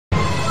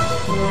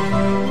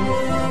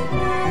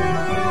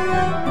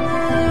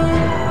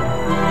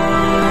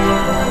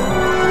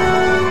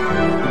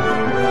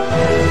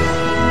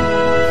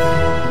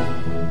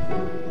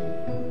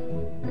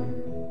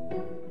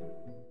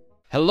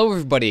Hello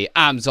everybody,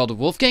 I'm Xaldin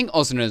Wolfgang,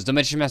 also known as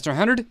Dimension Master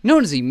 100,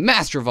 known as the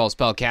Master of all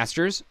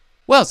Spellcasters.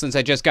 Well, since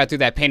I just got through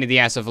that pain in the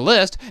ass of a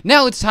list,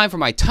 now it's time for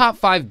my top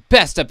 5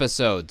 best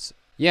episodes.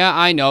 Yeah,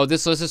 I know,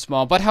 this list is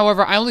small, but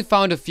however, I only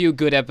found a few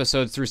good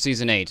episodes through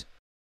Season 8.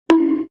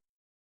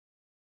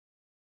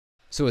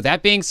 So with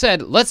that being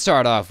said, let's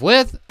start off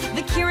with...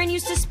 The Kieran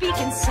used to speak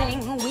and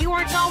sing, we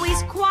weren't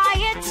always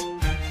quiet.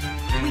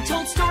 We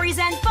told stories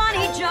and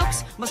funny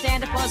jokes, most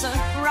stand-up was a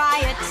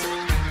riot.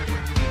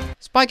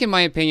 Spike, in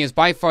my opinion, is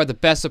by far the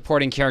best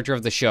supporting character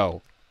of the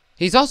show.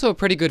 He's also a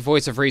pretty good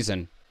voice of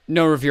reason.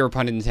 No reviewer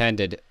pun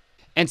intended.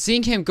 And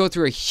seeing him go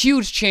through a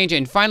huge change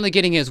and finally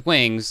getting his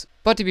wings,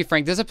 but to be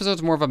frank, this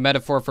episode's more of a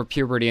metaphor for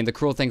puberty and the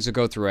cruel things that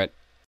go through it.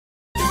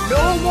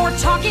 No more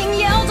talking,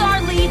 yelled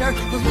our leader,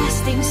 the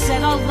last thing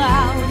said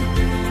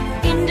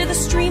aloud. Into the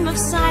stream of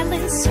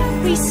silence,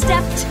 we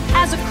stepped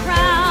as a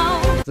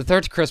crowd. The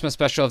third Christmas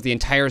special of the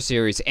entire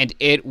series, and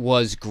it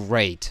was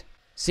great.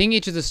 Seeing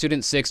each of the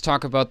Student 6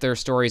 talk about their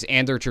stories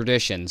and their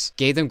traditions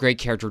gave them great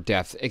character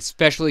depth,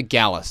 especially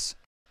Gallus,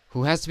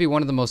 who has to be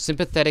one of the most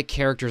sympathetic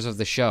characters of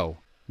the show.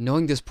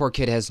 Knowing this poor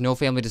kid has no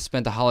family to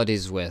spend the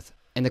holidays with,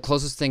 and the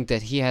closest thing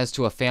that he has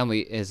to a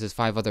family is his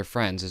 5 other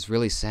friends, is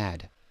really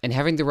sad. And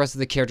having the rest of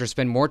the characters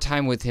spend more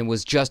time with him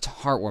was just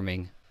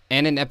heartwarming,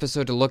 and an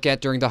episode to look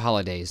at during the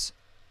holidays.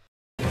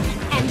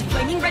 And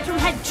flaming red from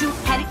head to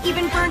head, it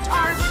even burnt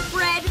our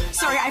bread.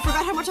 Sorry, I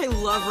forgot how much I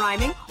love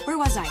rhyming. Where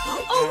was I?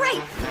 Oh,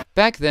 right!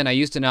 Back then, I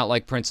used to not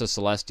like Princess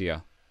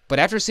Celestia. But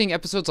after seeing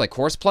episodes like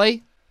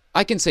Horseplay,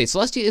 I can say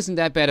Celestia isn't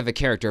that bad of a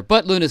character,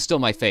 but Luna's still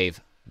my fave.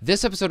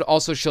 This episode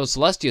also shows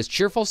Celestia's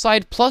cheerful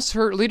side, plus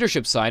her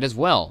leadership side as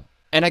well.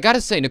 And I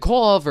gotta say,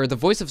 Nicole Oliver, the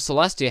voice of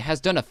Celestia, has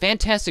done a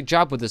fantastic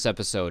job with this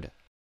episode.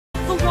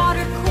 The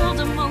water cooled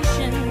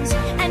emotions,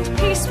 and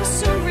peace was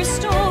soon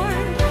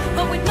restored.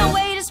 But with no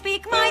way to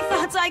speak my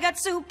thoughts, I got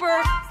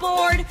super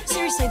bored.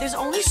 Seriously, there's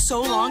only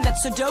so long that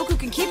Sudoku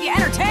can keep you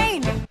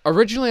entertained.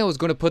 Originally, I was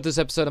going to put this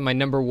episode on my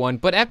number 1,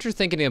 but after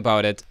thinking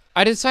about it,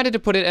 I decided to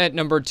put it at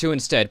number 2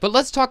 instead. But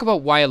let's talk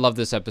about why I love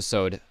this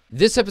episode.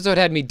 This episode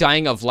had me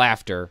dying of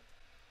laughter.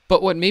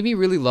 But what made me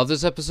really love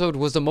this episode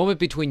was the moment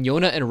between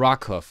Yona and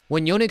Rockhoof,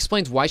 when Yona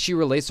explains why she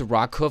relates to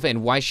Rockhoof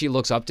and why she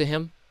looks up to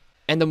him.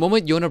 And the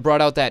moment Yona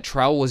brought out that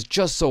trowel was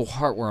just so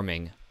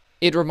heartwarming.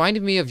 It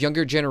reminded me of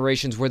younger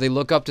generations where they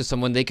look up to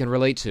someone they can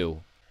relate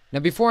to. Now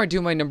before I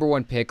do my number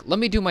 1 pick, let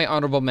me do my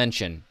honorable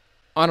mention.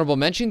 Honorable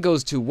mention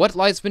goes to What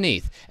Lies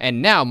Beneath,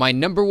 and now my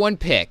number 1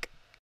 pick.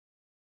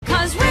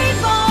 'Cause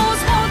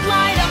rainbows won't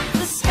light up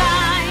the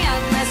sky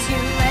unless you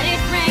let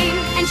it rain,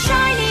 and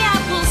shiny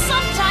apples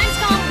sometimes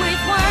come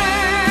with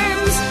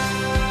worms.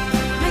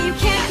 Now you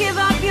can't give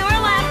up your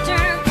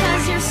laughter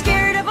 'cause you're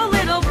scared of a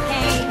little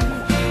pain.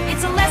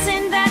 It's a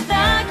lesson that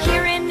the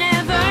Kieran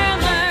never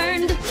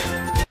learned.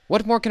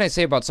 What more can I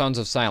say about Sounds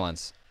of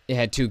Silence? It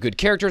had 2 good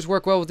characters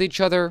work well with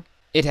each other,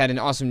 it had an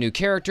awesome new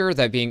character,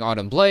 that being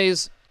Autumn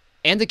Blaze,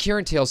 and the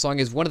Kieran Tail song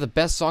is one of the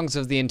best songs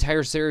of the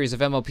entire series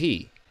of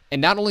MLP.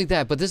 And not only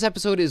that, but this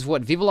episode is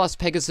what Viva Las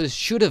Pegasus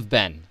should have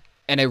been,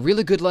 and a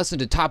really good lesson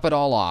to top it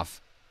all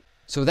off.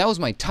 So that was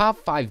my top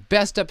 5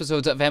 best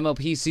episodes of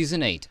MLP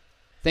Season 8.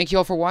 Thank you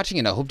all for watching,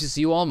 and I hope to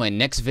see you all in my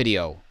next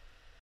video.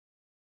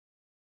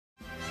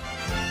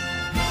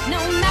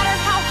 No matter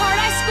how hard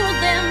I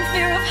schooled them,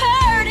 fear of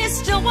hurt is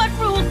still what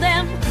ruled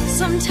them.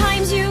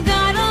 Sometimes you got